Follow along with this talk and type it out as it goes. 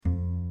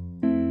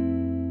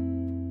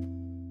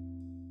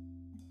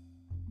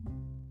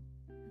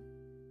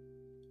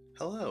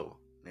Hello,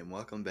 and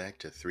welcome back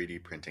to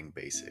 3D Printing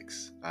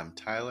Basics. I'm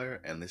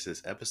Tyler, and this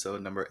is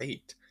episode number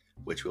 8,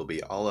 which will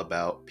be all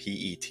about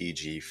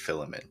PETG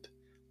Filament.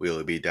 We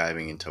will be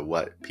diving into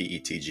what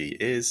PETG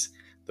is,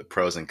 the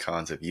pros and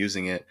cons of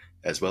using it,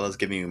 as well as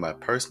giving you my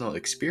personal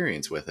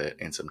experience with it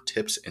and some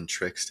tips and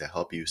tricks to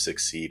help you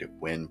succeed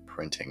when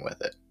printing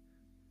with it.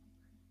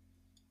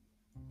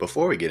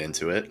 Before we get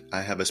into it,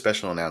 I have a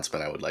special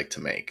announcement I would like to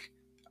make.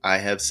 I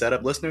have set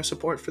up listener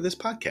support for this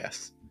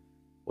podcast.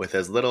 With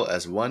as little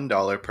as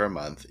 $1 per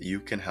month,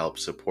 you can help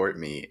support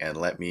me and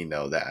let me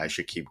know that I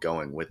should keep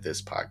going with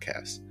this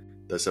podcast.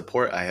 The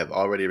support I have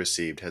already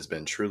received has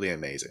been truly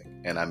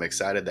amazing, and I'm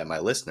excited that my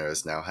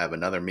listeners now have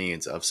another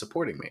means of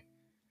supporting me.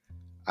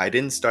 I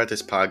didn't start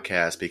this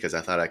podcast because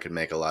I thought I could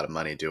make a lot of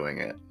money doing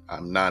it.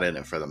 I'm not in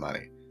it for the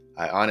money.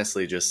 I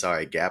honestly just saw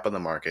a gap in the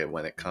market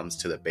when it comes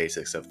to the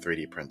basics of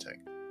 3D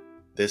printing.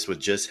 This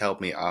would just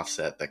help me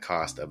offset the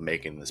cost of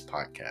making this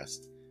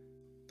podcast.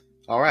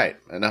 Alright,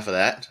 enough of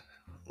that.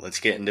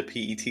 Let's get into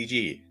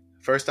PETG.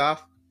 First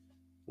off,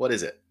 what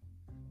is it?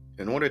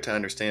 In order to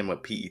understand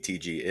what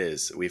PETG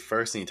is, we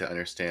first need to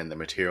understand the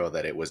material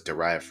that it was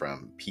derived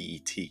from,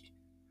 PET.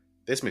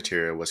 This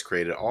material was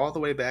created all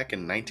the way back in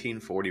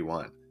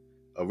 1941,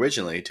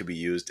 originally to be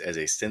used as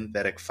a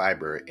synthetic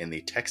fiber in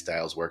the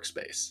textiles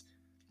workspace.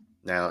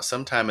 Now,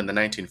 sometime in the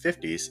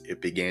 1950s,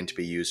 it began to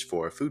be used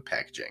for food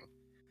packaging.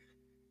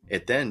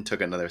 It then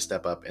took another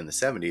step up in the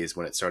 70s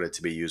when it started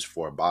to be used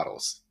for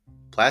bottles.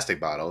 Plastic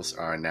bottles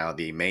are now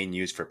the main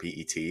use for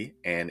PET,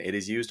 and it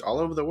is used all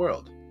over the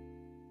world.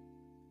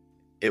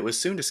 It was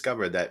soon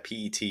discovered that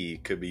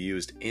PET could be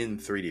used in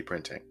 3D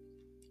printing.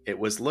 It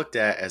was looked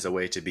at as a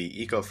way to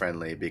be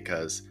eco-friendly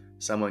because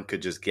someone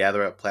could just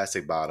gather up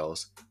plastic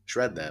bottles,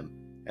 shred them,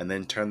 and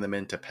then turn them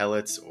into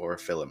pellets or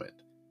filament.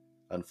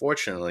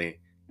 Unfortunately,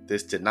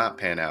 this did not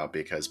pan out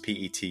because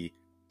PET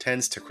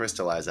tends to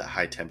crystallize at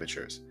high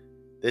temperatures.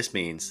 This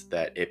means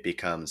that it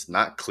becomes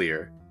not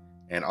clear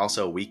and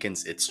also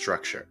weakens its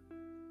structure.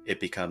 It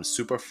becomes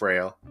super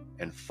frail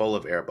and full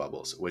of air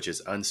bubbles, which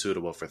is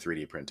unsuitable for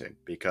 3D printing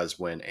because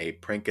when a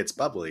print gets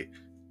bubbly,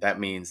 that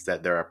means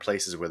that there are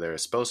places where there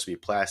is supposed to be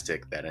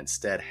plastic that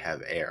instead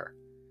have air.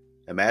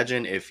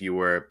 Imagine if you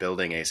were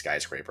building a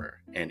skyscraper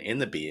and in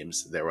the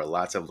beams there were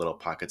lots of little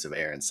pockets of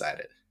air inside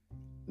it.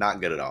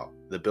 Not good at all.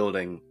 The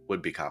building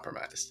would be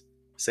compromised.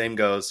 Same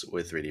goes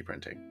with 3D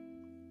printing.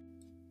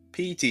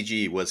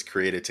 PETG was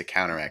created to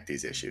counteract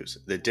these issues.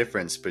 The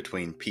difference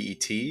between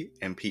PET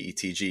and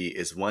PETG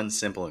is one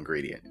simple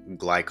ingredient,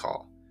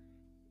 glycol.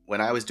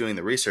 When I was doing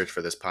the research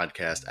for this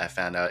podcast, I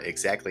found out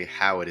exactly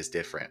how it is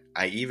different.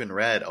 I even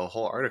read a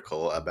whole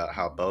article about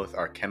how both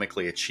are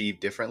chemically achieved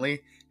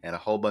differently and a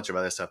whole bunch of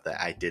other stuff that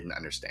I didn't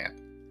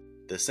understand.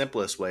 The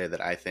simplest way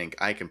that I think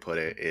I can put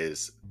it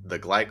is the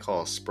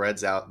glycol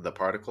spreads out the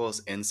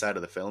particles inside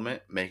of the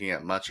filament, making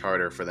it much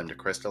harder for them to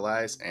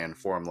crystallize and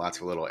form lots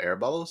of little air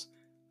bubbles,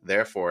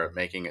 therefore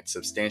making it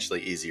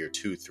substantially easier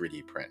to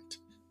 3D print.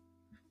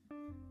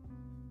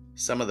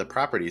 Some of the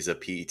properties of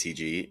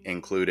PETG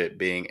include it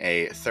being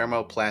a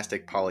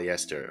thermoplastic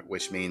polyester,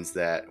 which means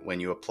that when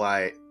you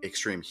apply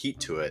extreme heat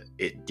to it,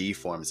 it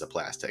deforms the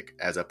plastic,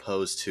 as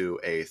opposed to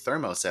a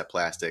thermoset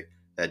plastic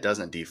that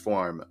doesn't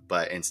deform,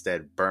 but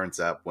instead burns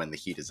up when the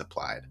heat is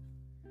applied.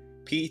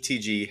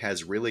 PETG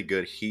has really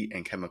good heat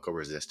and chemical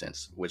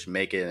resistance, which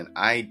make it an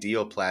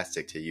ideal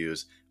plastic to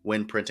use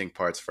when printing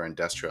parts for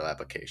industrial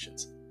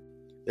applications.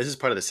 This is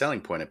part of the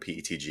selling point of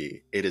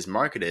PETG. It is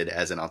marketed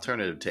as an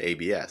alternative to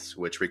ABS,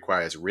 which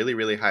requires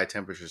really high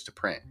temperatures to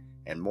print,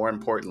 and more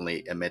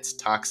importantly, emits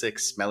toxic,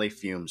 smelly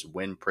fumes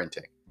when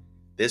printing.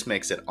 This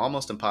makes it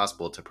almost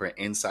impossible to print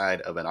inside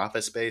of an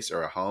office space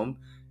or a home,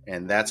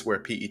 and that's where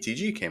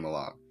PETG came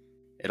along.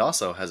 It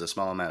also has a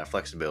small amount of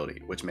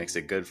flexibility, which makes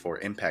it good for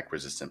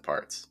impact-resistant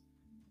parts.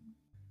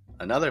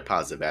 Another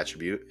positive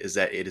attribute is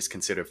that it is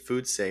considered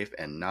food safe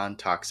and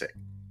non-toxic.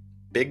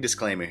 Big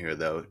disclaimer here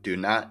though, do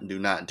not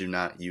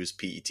use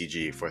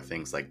PETG for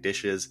things like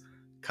dishes,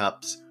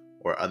 cups,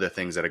 or other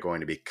things that are going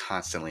to be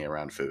constantly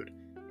around food.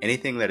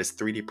 Anything that is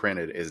 3D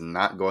printed is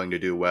not going to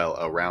do well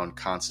around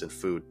constant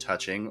food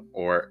touching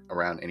or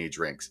around any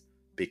drinks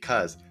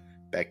because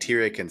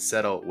bacteria can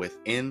settle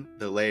within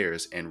the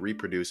layers and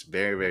reproduce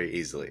very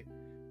easily.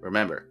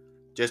 Remember,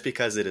 just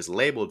because it is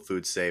labeled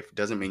food safe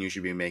doesn't mean you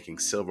should be making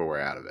silverware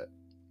out of it.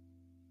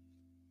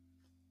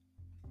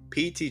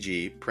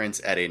 PETG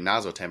prints at a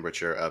nozzle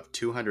temperature of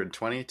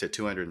 220 to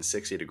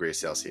 260 degrees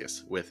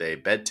Celsius with a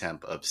bed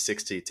temp of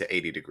 60 to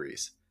 80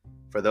 degrees.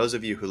 For those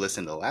of you who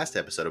listened to the last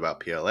episode about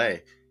PLA,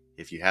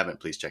 if you haven't,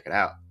 please check it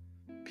out.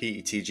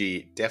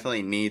 PETG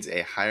definitely needs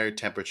a higher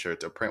temperature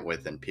to print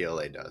with than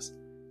PLA does.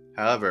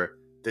 However,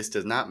 this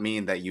does not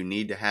mean that you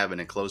need to have an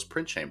enclosed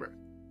print chamber.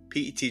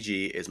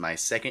 PETG is my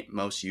second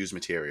most used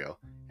material,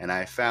 and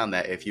I found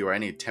that if you are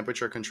in a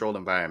temperature controlled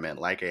environment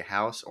like a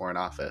house or an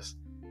office,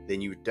 then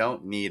you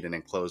don't need an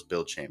enclosed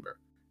build chamber.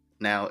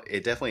 Now,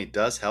 it definitely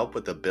does help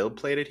with the build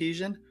plate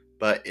adhesion,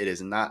 but it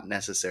is not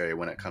necessary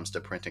when it comes to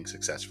printing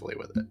successfully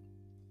with it.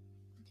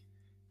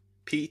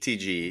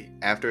 PETG,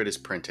 after it is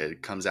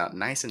printed, comes out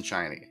nice and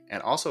shiny and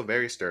also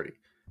very sturdy.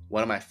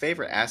 One of my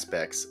favorite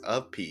aspects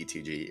of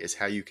PETG is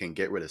how you can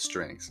get rid of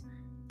strings.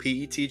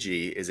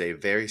 PETG is a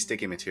very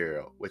sticky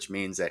material, which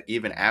means that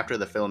even after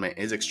the filament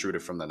is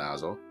extruded from the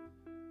nozzle,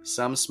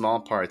 some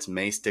small parts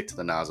may stick to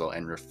the nozzle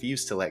and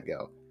refuse to let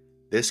go.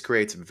 This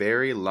creates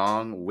very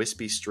long,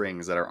 wispy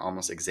strings that are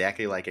almost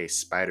exactly like a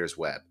spider's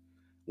web.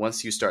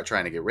 Once you start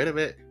trying to get rid of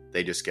it,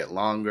 they just get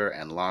longer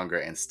and longer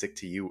and stick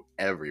to you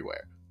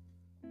everywhere.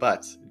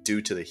 But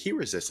due to the heat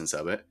resistance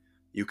of it,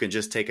 you can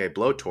just take a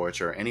blowtorch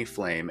or any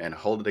flame and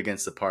hold it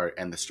against the part,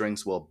 and the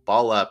strings will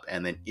ball up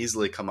and then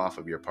easily come off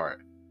of your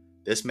part.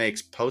 This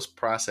makes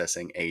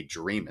post-processing a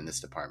dream in this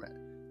department,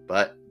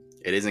 but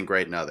it isn't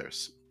great in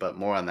others, but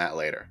more on that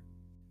later.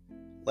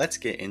 Let's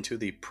get into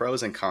the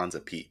pros and cons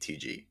of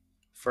PETG.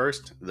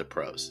 First, the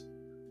pros.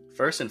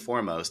 First and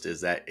foremost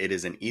is that it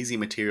is an easy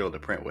material to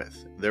print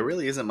with. There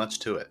really isn't much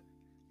to it.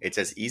 It's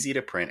as easy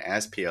to print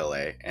as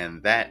PLA,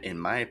 and that, in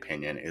my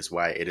opinion, is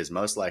why it is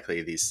most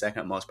likely the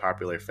second most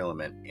popular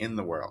filament in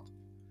the world.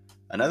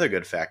 Another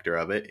good factor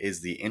of it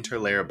is the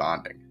interlayer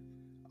bonding.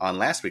 On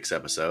last week's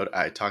episode,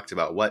 I talked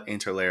about what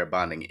interlayer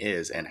bonding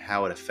is and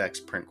how it affects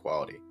print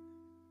quality.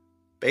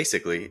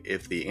 Basically,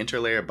 if the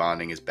interlayer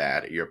bonding is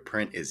bad, your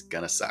print is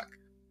gonna suck.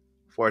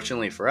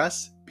 Fortunately for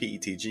us,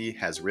 PETG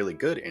has really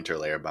good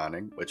interlayer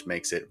bonding, which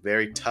makes it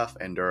very tough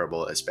and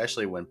durable,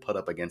 especially when put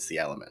up against the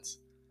elements.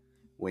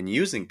 When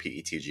using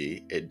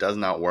PETG, it does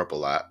not warp a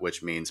lot,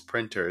 which means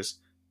printers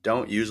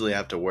don't usually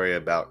have to worry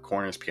about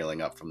corners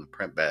peeling up from the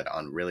print bed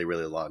on really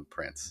long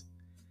prints.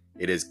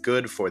 It is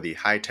good for the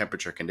high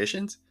temperature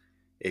conditions.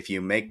 If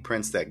you make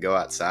prints that go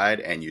outside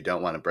and you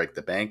don't want to break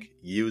the bank,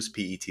 use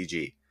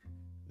PETG.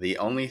 The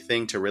only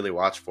thing to really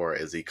watch for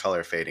is the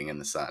color fading in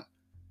the sun.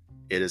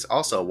 It is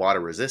also water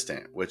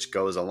resistant, which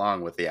goes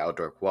along with the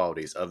outdoor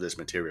qualities of this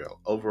material.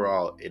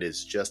 Overall, it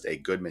is just a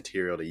good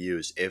material to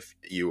use if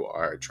you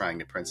are trying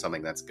to print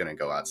something that's going to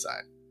go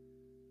outside.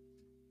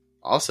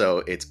 Also,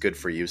 it's good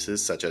for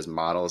uses such as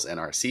models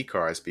and RC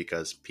cars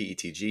because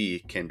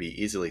PETG can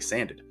be easily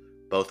sanded,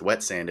 both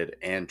wet sanded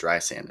and dry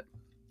sanded.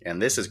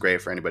 And this is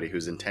great for anybody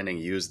who's intending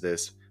to use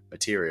this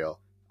material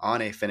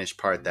on a finished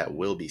part that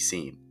will be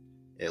seen.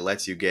 It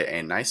lets you get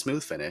a nice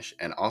smooth finish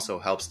and also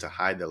helps to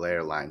hide the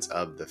layer lines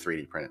of the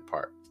 3D printed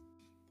part.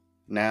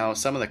 Now,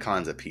 some of the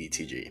cons of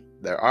PETG.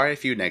 There are a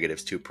few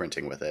negatives to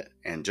printing with it,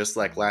 and just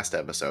like last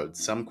episode,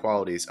 some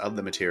qualities of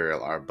the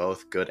material are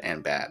both good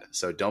and bad,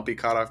 so don't be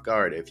caught off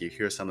guard if you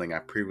hear something I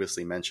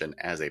previously mentioned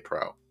as a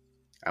pro.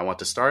 I want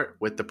to start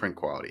with the print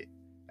quality.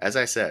 As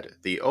I said,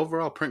 the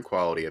overall print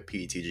quality of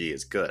PETG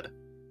is good,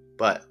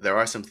 but there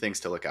are some things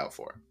to look out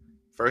for.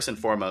 First and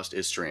foremost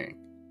is stringing.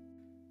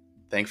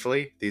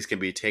 Thankfully, these can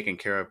be taken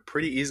care of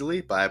pretty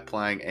easily by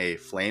applying a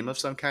flame of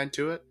some kind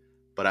to it,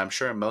 but I'm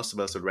sure most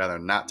of us would rather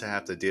not to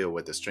have to deal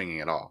with the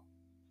stringing at all.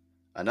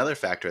 Another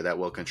factor that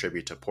will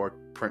contribute to poor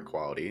print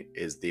quality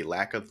is the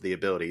lack of the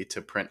ability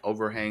to print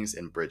overhangs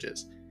and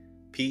bridges.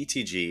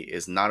 PETG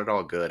is not at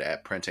all good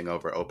at printing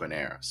over open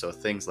air, so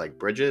things like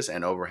bridges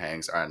and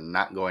overhangs are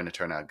not going to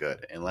turn out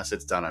good unless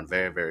it's done on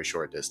very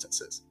short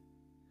distances.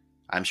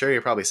 I'm sure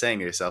you're probably saying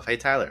to yourself, hey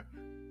Tyler,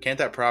 can't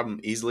that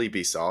problem easily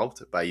be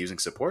solved by using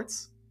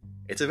supports?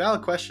 It's a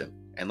valid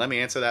question, and let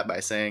me answer that by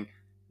saying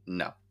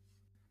no.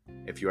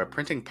 If you are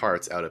printing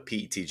parts out of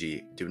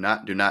PETG, do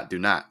not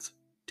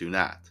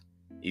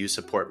use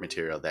support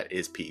material that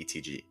is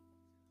PETG.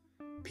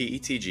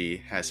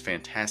 PETG has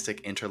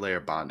fantastic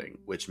interlayer bonding,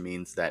 which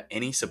means that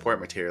any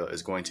support material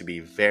is going to be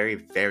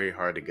very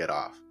hard to get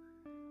off.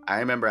 I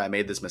remember I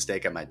made this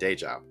mistake at my day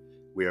job.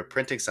 We were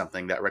printing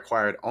something that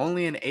required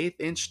only an 1/8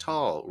 inch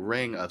tall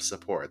ring of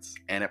supports,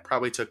 and it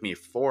probably took me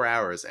 4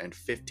 hours and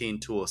 15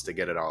 tools to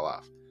get it all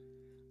off.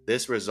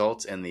 This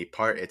results in the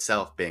part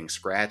itself being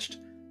scratched,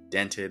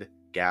 dented,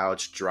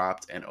 gouged,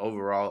 dropped, and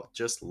overall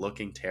just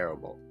looking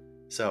terrible.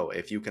 So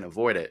if you can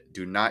avoid it,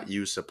 do not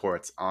use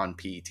supports on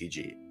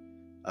PETG.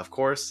 Of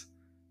course,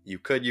 you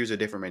could use a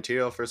different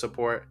material for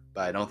support,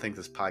 but I don't think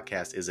this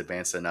podcast is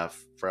advanced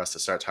enough for us to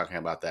start talking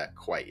about that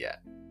quite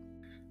yet.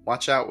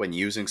 Watch out when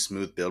using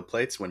smooth build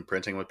plates when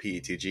printing with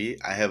PETG.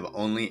 I have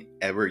only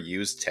ever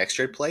used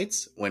textured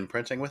plates when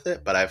printing with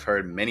it, but I've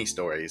heard many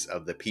stories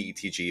of the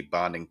PETG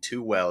bonding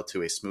too well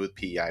to a smooth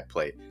PEI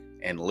plate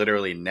and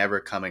literally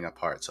never coming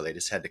apart, so they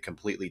just had to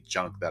completely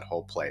junk that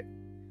whole plate.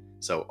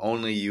 So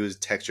only use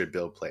textured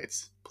build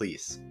plates,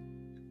 please.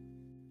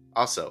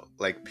 Also,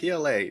 like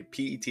PLA,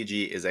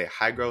 PETG is a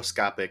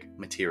hygroscopic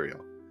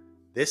material.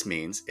 This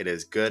means it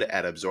is good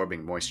at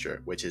absorbing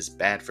moisture, which is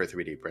bad for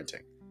 3D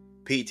printing.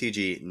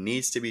 PETG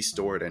needs to be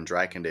stored in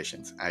dry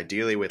conditions,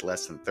 ideally with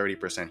less than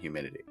 30%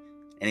 humidity.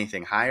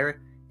 Anything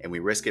higher, and we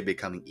risk it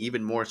becoming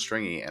even more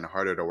stringy and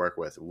harder to work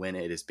with when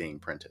it is being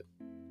printed.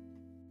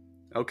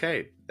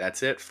 Okay,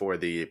 that's it for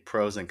the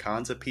pros and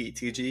cons of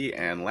PETG,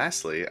 and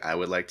lastly, I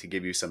would like to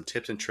give you some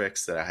tips and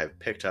tricks that I have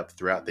picked up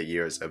throughout the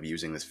years of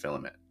using this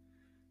filament.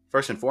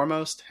 First and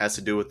foremost has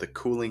to do with the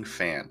cooling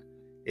fan.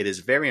 It is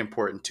very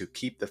important to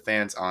keep the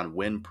fans on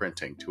when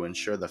printing to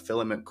ensure the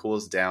filament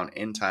cools down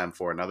in time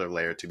for another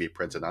layer to be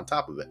printed on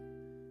top of it.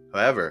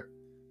 However,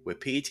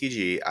 with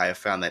PETG, I have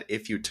found that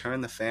if you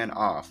turn the fan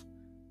off,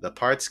 the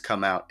parts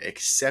come out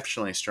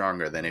exceptionally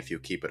stronger than if you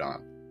keep it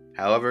on.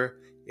 However,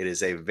 it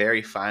is a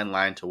very fine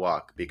line to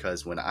walk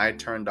because when I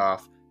turned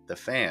off the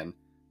fan,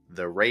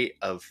 the rate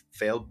of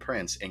failed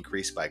prints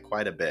increased by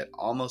quite a bit,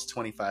 almost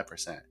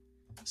 25%.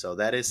 So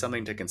that is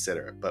something to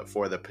consider. But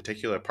for the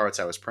particular parts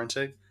I was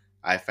printing,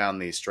 I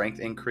found the strength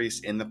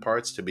increase in the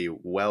parts to be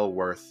well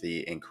worth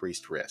the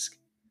increased risk.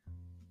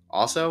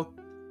 Also,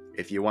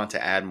 if you want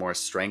to add more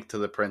strength to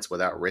the prints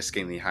without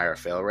risking the higher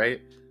fail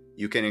rate,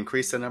 you can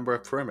increase the number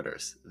of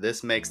perimeters.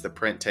 This makes the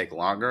print take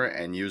longer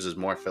and uses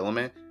more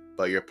filament,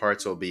 but your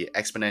parts will be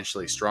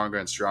exponentially stronger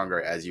and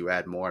stronger as you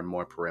add more and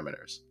more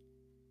perimeters.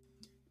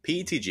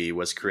 PETG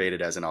was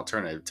created as an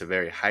alternative to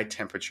very high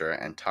temperature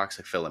and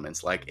toxic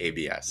filaments like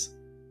ABS.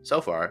 So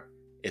far,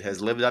 it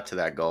has lived up to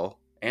that goal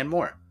and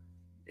more.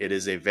 It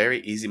is a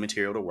very easy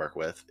material to work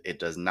with, it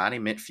does not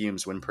emit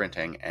fumes when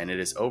printing, and it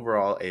is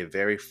overall a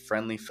very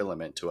friendly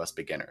filament to us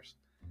beginners.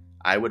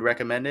 I would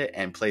recommend it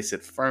and place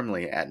it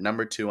firmly at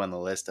number 2 on the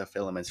list of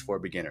filaments for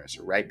beginners,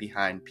 right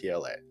behind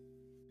PLA.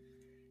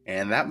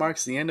 And that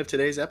marks the end of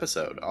today's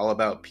episode, all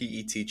about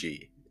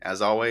PETG.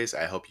 As always,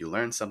 I hope you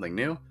learned something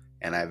new,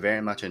 and I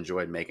very much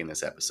enjoyed making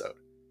this episode.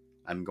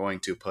 I'm going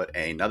to put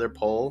another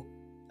poll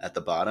at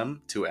the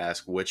bottom to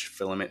ask which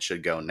filament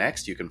should go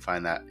next. You can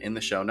find that in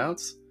the show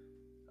notes.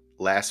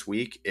 Last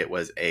week, it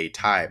was a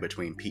tie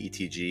between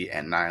PETG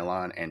and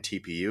nylon and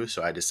TPU,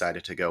 so I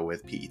decided to go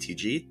with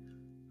PETG.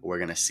 We're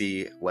going to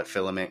see what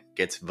filament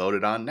gets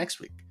voted on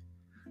next week.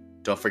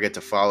 Don't forget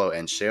to follow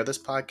and share this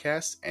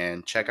podcast,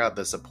 and check out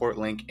the support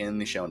link in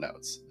the show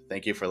notes.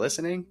 Thank you for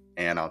listening,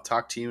 and I'll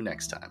talk to you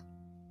next time.